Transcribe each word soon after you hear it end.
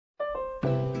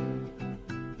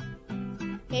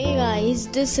guys,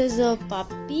 this is a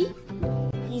puppy.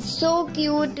 He's so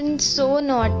cute and so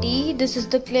naughty. This is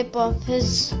the clip of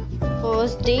his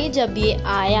first day जब ये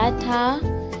आया था.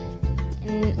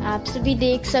 And आप सभी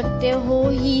देख सकते हो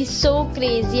he's so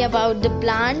crazy about the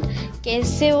plant.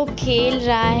 कैसे वो खेल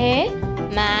रहा है.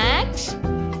 Max,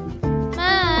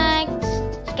 Max,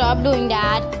 stop doing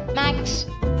that. Max.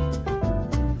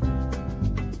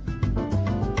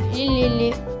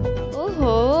 Lily.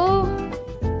 Oh.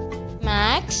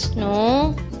 Max,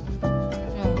 no.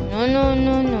 No.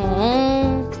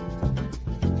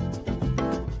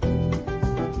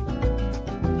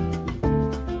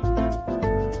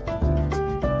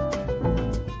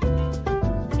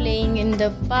 Playing in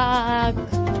the park.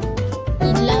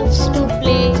 He loves to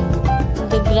play in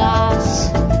the grass.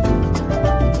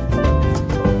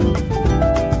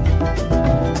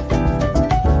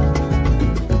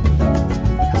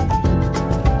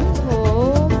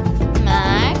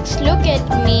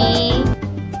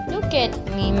 Look at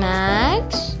me,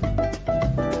 Max.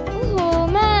 Oh,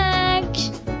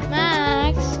 Max.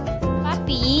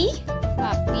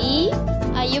 Puppy,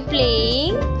 are you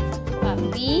playing?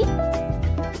 Puppy.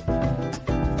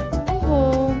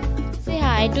 Oh, say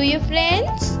hi to your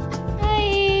friends.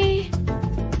 Hi.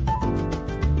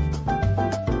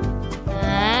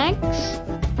 Max.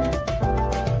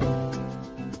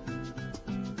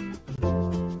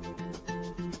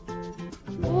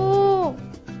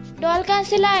 Doll कहाँ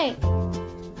से लाए?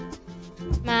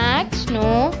 Max,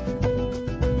 no.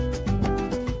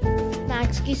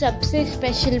 Max की सबसे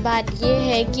special बात ये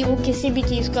है कि वो किसी भी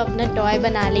चीज़ को अपना टॉय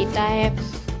बना लेता है.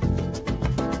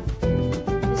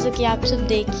 जैसे कि आप सब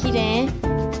देख ही रहे हैं.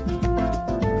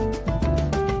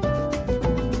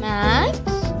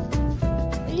 मैक्स,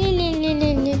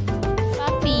 ले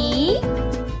पापी.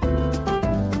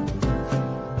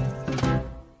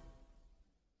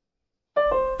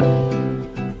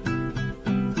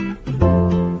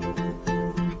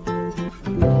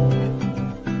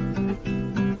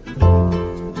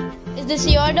 Is this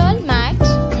your doll?